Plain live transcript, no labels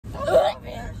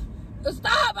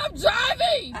Stop! I'm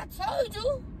driving! I told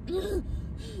you.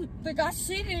 Think I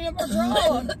shit in my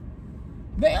drawers.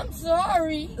 Babe, I'm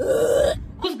sorry.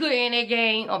 What's good in that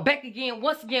game? I'm back again,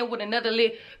 once again, with another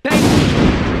lit baby.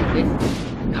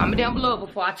 Comment down below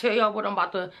before I tell y'all what I'm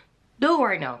about to do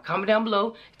right now. Comment down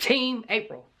below. Team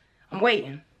April. I'm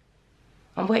waiting.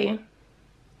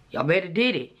 Y'all better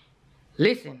did it.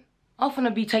 Listen, I'm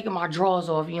finna be taking my drawers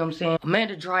off, you know what I'm saying?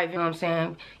 Amanda Drive, you know what I'm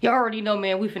saying? Y'all already know,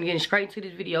 man, we finna get straight into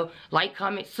this video. Like,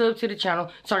 comment, sub to the channel,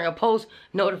 turn your post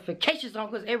notifications on,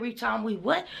 because every time we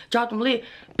drop them lit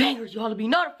bangers, y'all will be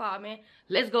notified, man.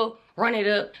 Let's go run it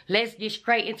up. Let's get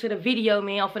straight into the video,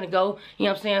 man. I'm finna go, you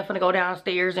know what I'm saying? I'm finna go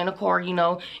downstairs in the car, you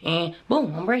know, and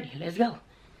boom, I'm ready. Let's go.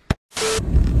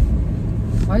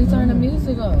 Why you turn the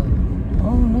music off? I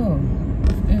don't know.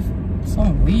 It's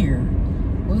something weird.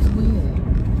 What's weird?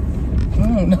 I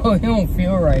don't know. It don't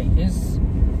feel right. It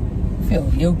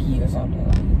feels ilky or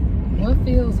something. What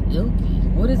feels ilky?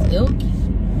 What is ilky?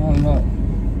 I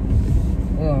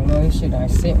don't know. This shit ain't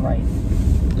sit right.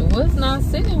 What's not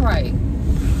sitting right?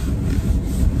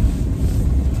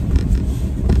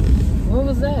 What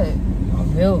was that?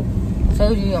 I'm built. I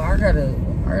told you I gotta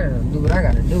do what I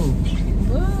gotta do.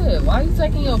 What? Why are you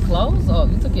taking your clothes off?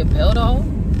 You took your belt off?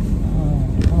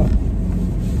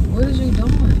 What is you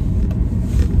doing?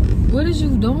 What is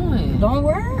you doing? Don't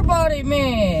worry about it,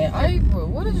 man. April,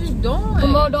 what is you doing?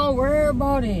 Come on, don't worry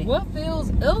about it. What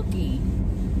feels ilky?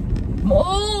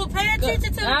 Oh, pay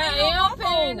attention to the I video. am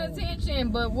paying attention,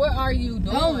 but what are you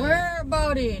doing? Don't worry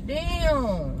about it.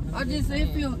 Damn. I just say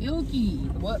feel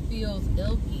ilky. What feels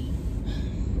ilky?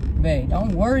 Babe,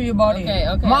 don't worry about it.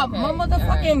 Okay. My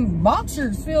motherfucking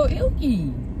boxers feel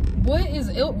ilky.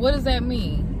 What does that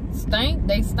mean? Stink?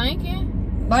 They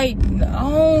stinking? Like, I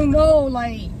don't know,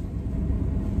 like,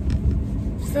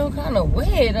 feel kind of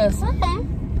wet or something.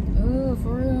 Oh,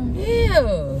 for real?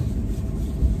 Yeah.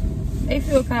 They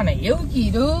feel kind of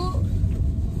ilky, dude.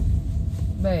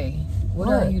 Babe, what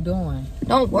are you doing?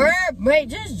 Don't worry, babe.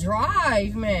 Just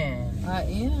drive, man. I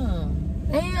am.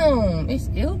 Damn, it's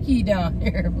ilky down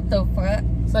here. What the fuck?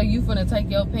 So you finna take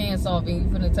your pants off and you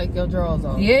finna take your drawers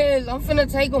off? Yes, I'm finna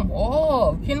take them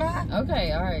off. Can I?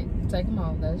 Okay, all right. Take them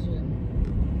off. That's you.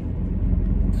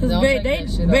 Cause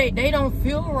babe, they don't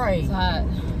feel right. It's hot.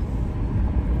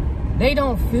 They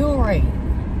don't feel right.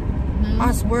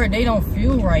 I swear they don't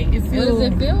feel right. What does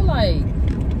it feel like?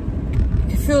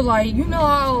 It feel like, you know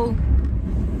how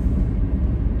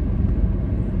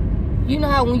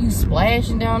when you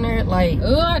splashing down there, like,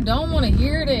 I don't want to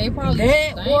hear that. It probably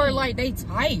that stink. or like they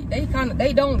tight.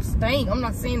 They don't stink. I'm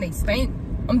not saying they stink.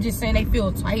 I'm just saying they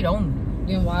feel tight on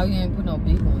me. Then why you ain't put no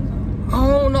big ones on? I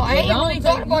don't know. I ain't really take,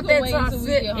 talking about that wait until I we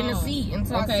sit get in the home. seat.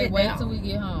 Until I Okay, sit wait down. till we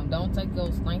get home. Don't take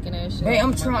those stinking ass shit. Hey,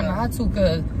 I'm trying not to,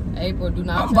 cause April, do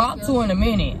not. I'm about to in a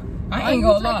minute. I ain't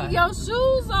gonna lie. Taking your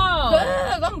shoes off.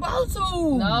 Cause I'm about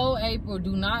to. No, April,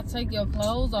 do not take your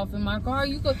clothes off in my car.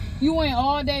 You went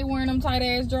all day wearing them tight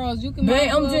ass drawers. You can. Man,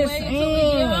 I'm just saying. Until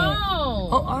we get home.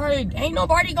 Oh, alright, ain't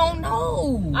nobody gonna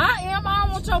know. I am. I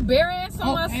don't want your bare ass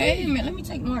on my seat. Hey, man, let me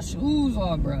take my shoes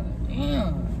off, bro.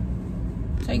 Damn.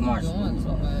 Take my shoes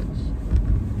off.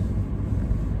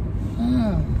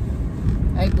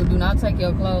 April, do not take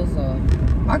your clothes off.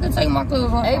 I can take my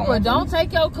clothes off. April, don't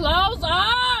take your clothes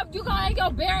off. You gonna have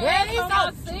your bare ass on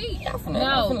my seat.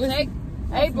 No,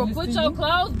 April, put your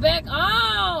clothes back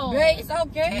on. Babe, it's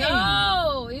okay.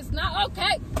 No, it's not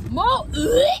okay. Move.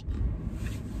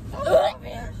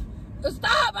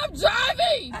 Stop, I'm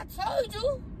driving. I told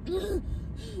you.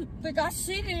 Think I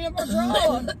shit in my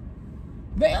drawers.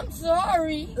 Babe, I'm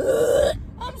sorry.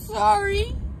 I'm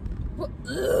sorry.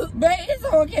 Babe, it's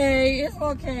okay. It's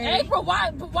okay. April,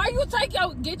 why you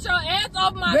get your ass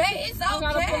off my seat? Babe, it's okay. I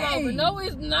gotta pull over. No,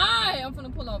 it's not. I'm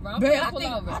finna pull over.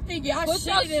 I think y'all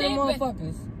shit in them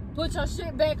motherfuckers. Put your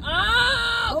shit back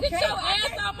on. Okay, get your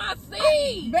ass on my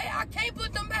seat. Babe, I can't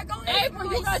put them back on.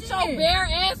 April, you got your bare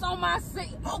ass on my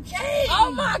seat. Okay.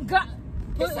 Oh my God.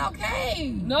 It's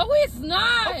okay. No, it's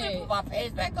not. I'm gonna put my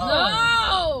pants back on.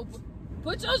 No.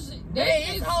 Put your shit.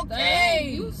 It's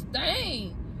okay. You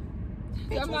stink.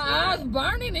 Got my eyes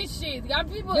burning and shit.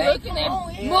 Got people Babe, looking at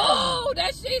me. Move.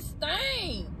 That shit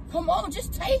stink. Come on,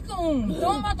 just take them.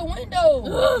 Throw them out the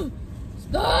window.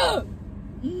 Stop.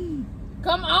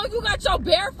 Come on, you got your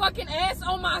bare fucking ass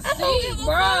on my seat,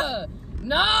 bruh.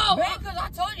 No. Babe, because I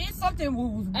told you it's something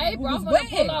was Hey, bro, I'm gonna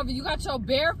pull over. You got your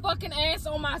bare fucking ass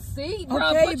on my seat, bro.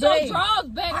 Okay, put your drawers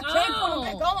back on. I can't put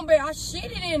them back on, babe. I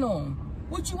shitted in them.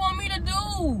 What you want me to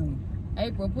do?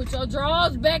 April, put your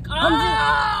drawers back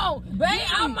on. Babe,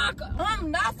 I'm not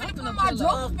finna put my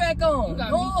drawers back on. You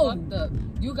got me fucked up.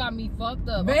 You got me fucked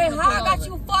up. Babe, how I got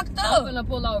you fucked up? I'm finna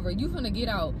pull over. You finna get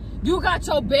out. You got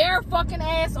your bare fucking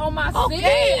ass on my seat.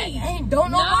 Ain't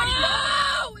don't nobody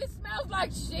know. No, it smells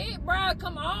like shit, bro.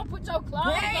 Come on, put your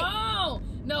clothes on.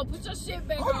 No, put your shit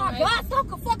back on. Oh my God,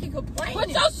 stop fucking complaining. Put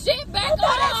your shit back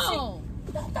on.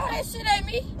 Don't throw that shit at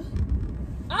me.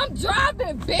 I'm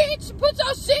driving, bitch. Put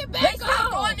your shit back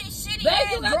on. Throwing these shitty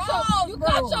Babe, ass you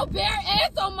got your bare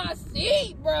ass on my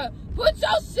seat, bro. Put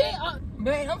your shit on.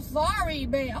 Babe, I'm sorry,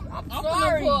 babe. I'm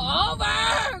sorry. Pull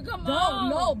over. Come on.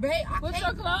 No, babe. Put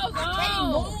your clothes on. I can't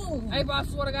move. Hey, bro, I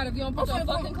swear to God, if you don't put your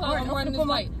fucking clothes on, I'm running this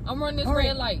light. I'm running this red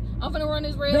red light. I'm finna run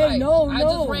this red babe, light. No. I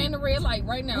just ran the red light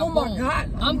right now. Oh my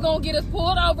God. I'm gonna get us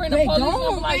pulled over and the police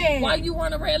gonna be like, why you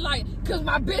run a red light? Cause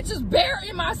my bitch is bare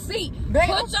in my seat. Babe,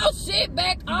 put your shit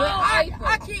back on.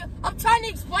 I can't. I'm trying to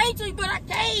explain to you, but I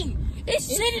can't. It's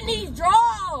shit in these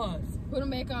drawers. Put them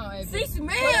back on, April. See,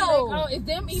 smell. Is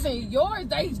them even yours?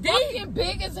 They fucking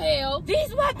big as hell.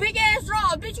 These my big ass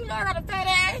drawers. Bitch, you know I got a fat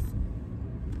ass.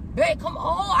 Babe, come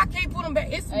on. I can't put them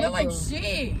back. It smell like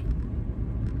shit.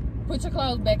 Put your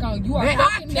clothes back on. You are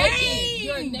fucking naked.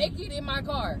 You're naked in my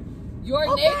car.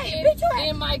 You're naked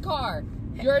in my car.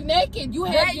 You're naked. You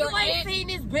have your ass. You ain't seen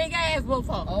this big ass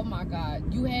before. Oh my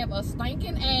God. You have a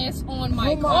stinking ass on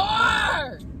my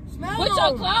car. Put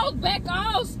your clothes back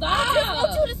on. Stop. I just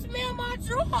want you to smell my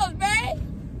drawers, babe.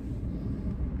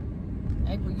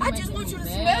 April, I just want you to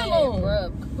smell them.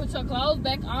 Bruh. Put your clothes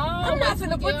back on. I'm not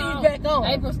finna put these back on.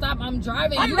 April, stop. I'm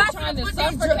driving. You're trying to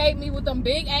suffocate me with them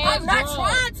big ass I'm not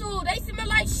trying to. They smell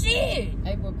like shit.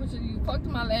 April, you fucked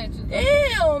my lashes.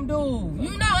 Damn, dude.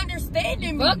 You not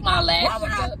understanding me. Fuck my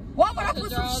lashes. Why would I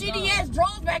put some shitty ass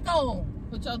drawers back on?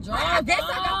 Put your drawers on. I guess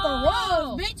I got the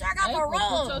rugs, bitch. I got the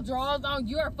rugs. Put your drawers on.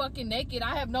 You are fucking naked.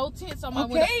 I have no tents on my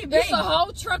window. Babe. There's a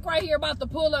whole truck right here about to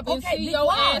pull up and see your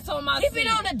ass on my seat. Keep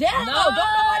it on the down. No. Don't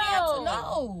nobody have to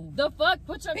know. The fuck?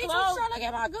 Put your clothes. Bitch, you trying to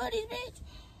get my goodies, bitch?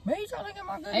 Bitch, you trying to get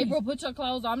my goodies? April, put your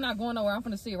clothes on. I'm not going nowhere. I'm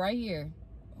finna sit right here.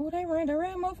 Oh, they ran the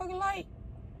red motherfucking light.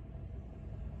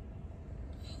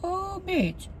 Oh,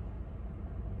 bitch.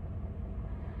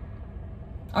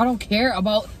 I don't care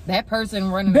about that person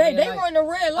running the red light. They run the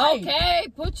red light. Okay,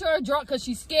 put your draw because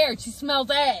she's scared. She smells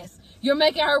ass. You're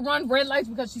making her run red lights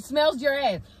because she smells your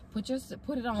ass. Put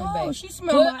it on, babe. Oh, she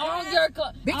smells my ass. Your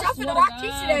clothes. Bitch, I'm finna rock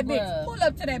Keisha that bitch. Pull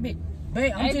up to that bitch.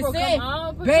 Babe, I'm just saying.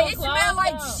 Babe, it smells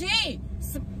like shit.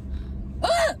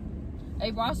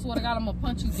 Hey, bro, I swear to God, I'm gonna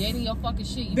punch you dead in your fucking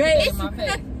shit. You babe, put that in my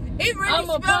face. It really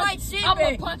smells like shit, I'm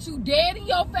gonna punch you dead in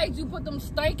your face. You put them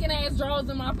stinking ass drawers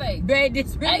in my face. Babe,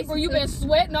 this really April, you been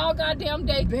sweating all goddamn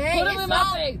day. Babe, put them in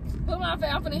my face. Put them in my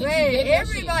face. I'm finna hit you dead in your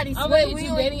shit. Everybody I'm sweat. gonna hit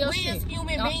you dead in your shit. We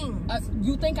human beings.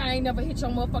 You think I ain't never hit your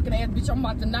motherfucking ass, bitch? I'm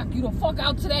about to knock you the fuck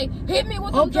out today. Hit me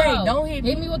with them drawers. Don't hit me.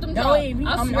 Hit me with them drawers.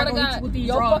 I swear to God,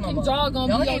 your fucking jaw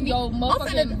gonna be on your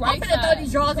motherfucking right side.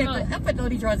 I'm finna throw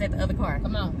these drawers at the other car.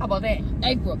 Come on. How about that?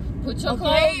 April, put your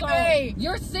clothes on.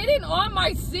 You're sitting on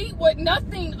my seat with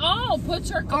nothing on. Put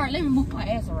your clothes. All right, let me move my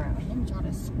ass around. Let me try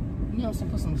to,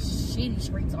 put some shitty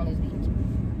streaks on this bitch.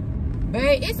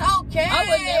 Babe, it's okay. I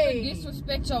would never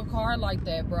disrespect your car like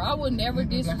that, bro. I would never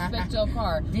disrespect your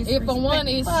car. If for one,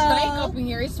 it stank up in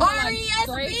here. It smells like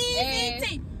straight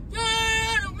ass.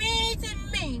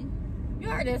 You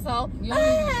heard that song? You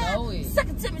don't even know it. Suck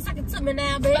it to me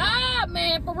now, baby. Stop,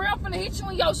 man. For real, I'm finna hit you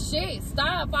in your shit.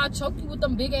 Stop. I'll choke you with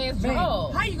them big ass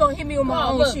drawers. How you gonna hit me with my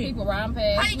own shit? People riding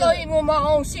past. How you gonna hit me with my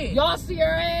own shit? Y'all see her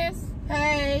ass?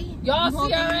 Hey. Y'all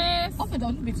see her ass? I'm finna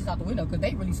throw these bitches out the window because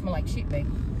they really smell like shit, baby.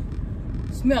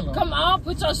 Smell them. Come on,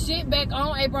 put your shit back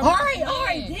on, April. All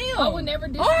right, damn. I would never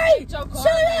disrespect your car.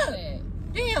 Shut up.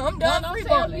 Damn, I'm done. Don't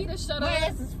tell me to shut up. My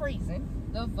ass is freezing.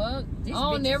 The fuck? I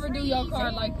don't never do your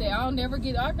car like that. I don't never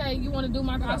get. Okay, you want to do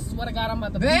my car? I swear to God, I'm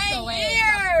about to beat your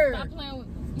ass. Stop playing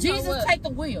with. Jesus, take the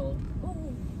wheel.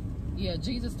 Yeah,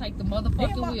 Jesus, take the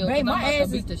motherfucking wheel. Babe, I'm about to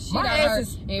beat the shit out of her.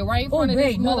 And right in front of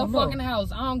this motherfucking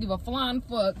house. I don't give a flying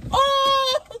fuck.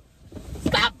 Oh!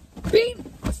 Stop beating.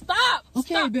 Stop.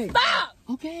 Okay, stop, babe. Stop.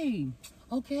 Okay,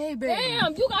 babe.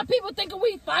 Damn, you got people thinking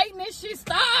we fighting this shit.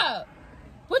 Stop.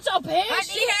 Put your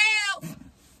pants.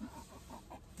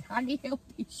 I need help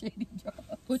these shitty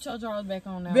drawers. Put your drawers back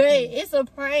on now. Babe, it's a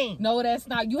prank. No, that's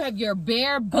not. You have your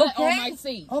bare butt on my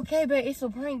seat. Okay, babe, it's a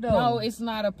prank though. No, it's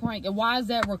not a prank. And why is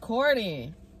that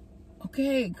recording?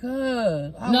 Okay,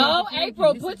 good. No,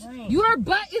 April, your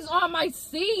butt is on my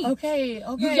seat. Okay.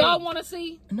 Y'all want to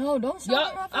see? No, don't show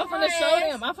them.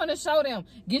 I'm finna show them.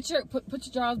 Get your put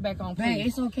your drawers back on, please. Babe,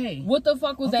 it's okay. What the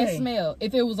fuck was that smell?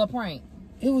 If it was a prank,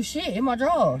 it was shit in my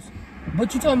drawers.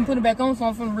 But you told me to put it back on, so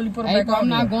I'm finna really put it back on. I'm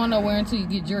not going nowhere until you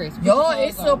get dressed. Yo,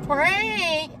 it's a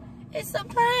prank. It's a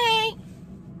prank.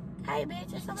 Hey,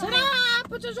 bitch, it's a prank. Ta-da!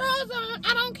 Put your drawers on.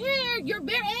 I don't care. Your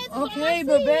bare ass is okay, on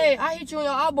my but seat. babe, I hit you on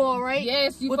your eyeball, right?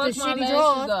 Yes, you with fucked the my shitty lashes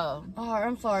drawers. up. Alright,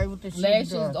 I'm sorry with the shitty Lashes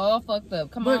drawers. all fucked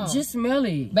up. Come But on. just smell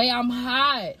it. Babe, I'm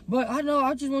hot. But I know,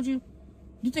 I just want you.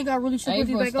 You think I really should put these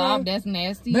April, back stop. on? That's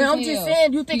nasty. But as I'm just hell.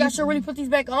 saying, you think I should really put these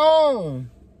back on?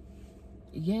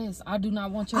 Yes, I do not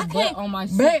want your I butt can't- on my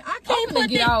seat. babe, I can't I'm finna put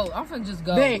get this- out. I'm finna just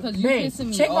go Babe, because you pissing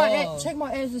me check off. check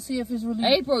my ass to see if it's really.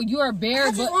 April, you are bare,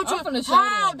 I just but want you- I'm finna show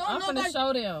How? them. Don't I'm finna nobody-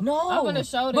 show them. No, I'm finna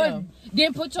show but- them.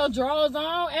 Then put your drawers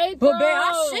on, April. But babe,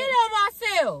 I shit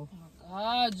on myself.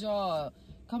 God, y'all.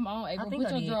 Come on, April. I think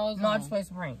Put I your did. drawers No, on. I just played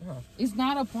some prank. Huh. It's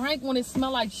not a prank when it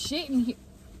smell like shit in here.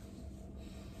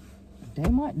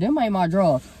 Them ain't my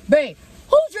drawers. Babe,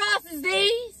 who drawers is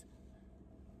these?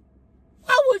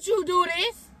 Why would you do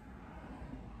this?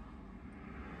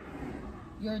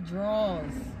 Your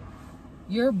drawers.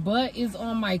 Your butt is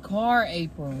on my car,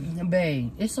 April.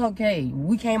 Babe, it's okay.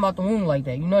 We came out the womb like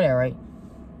that. You know that, right?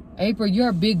 April, you're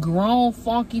a big grown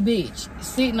funky bitch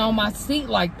sitting on my seat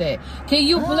like that. Can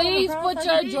you please put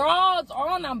your drawers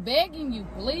on? I'm begging you,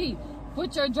 please.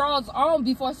 Put your drawers on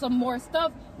before some more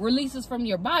stuff releases from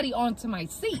your body onto my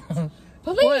seat.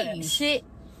 Please. What?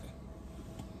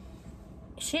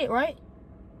 Shit, right?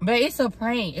 Babe, it's a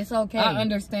prank. It's okay. I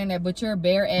understand that, but your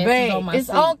bare ass Babe, is on my it's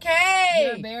seat.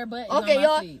 okay. Your bare butt is okay, on my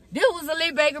y'all. seat. This was a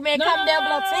Lee Baker, man. Comment down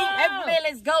below. Team April, man.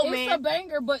 Let's go, man. It's a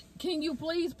banger, but can you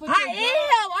please put I your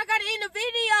am. I got it in the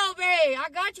video, babe. I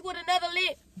got you with another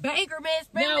lit Baker, man.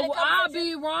 Spam Now, in the I'll comment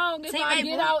be wrong if Team I April.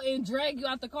 get out and drag you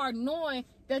out the car knowing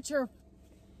that you're...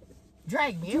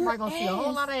 Drag me. Everybody gonna see a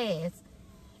whole lot of ass.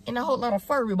 And a whole lot of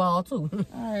furry ball, too.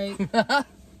 All right. You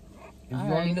All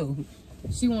only right. knew.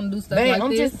 She want to do stuff Babe, like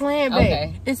I'm this. just playing, babe.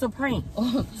 Okay. It's a prank.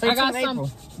 I got some.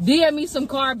 DM me some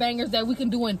car bangers that we can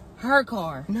do in her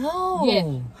car. No.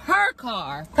 Yeah, her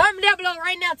car. Comment down below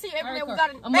right now, Team April, Her man. We car. got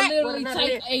it. I'm gonna literally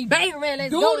take a Baker, man.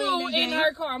 Let's go. doodle in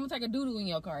her car. I'm gonna take a doodle in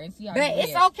your car and see how Babe, you it's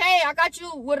react. okay. I got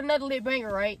you with another lit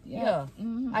banger, right? Yeah.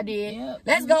 I did. Yep.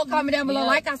 Let's go. Comment down below. Yep.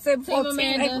 Like I said before, Team Team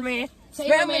Amanda. April, man. Team Spam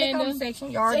me in the Amanda. comment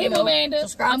section. You already Team know. Amanda.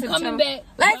 Subscribe I'm to the coming channel. back.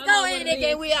 Let's Y'all go, know what it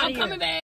nigga. is. We out I'm here. coming back.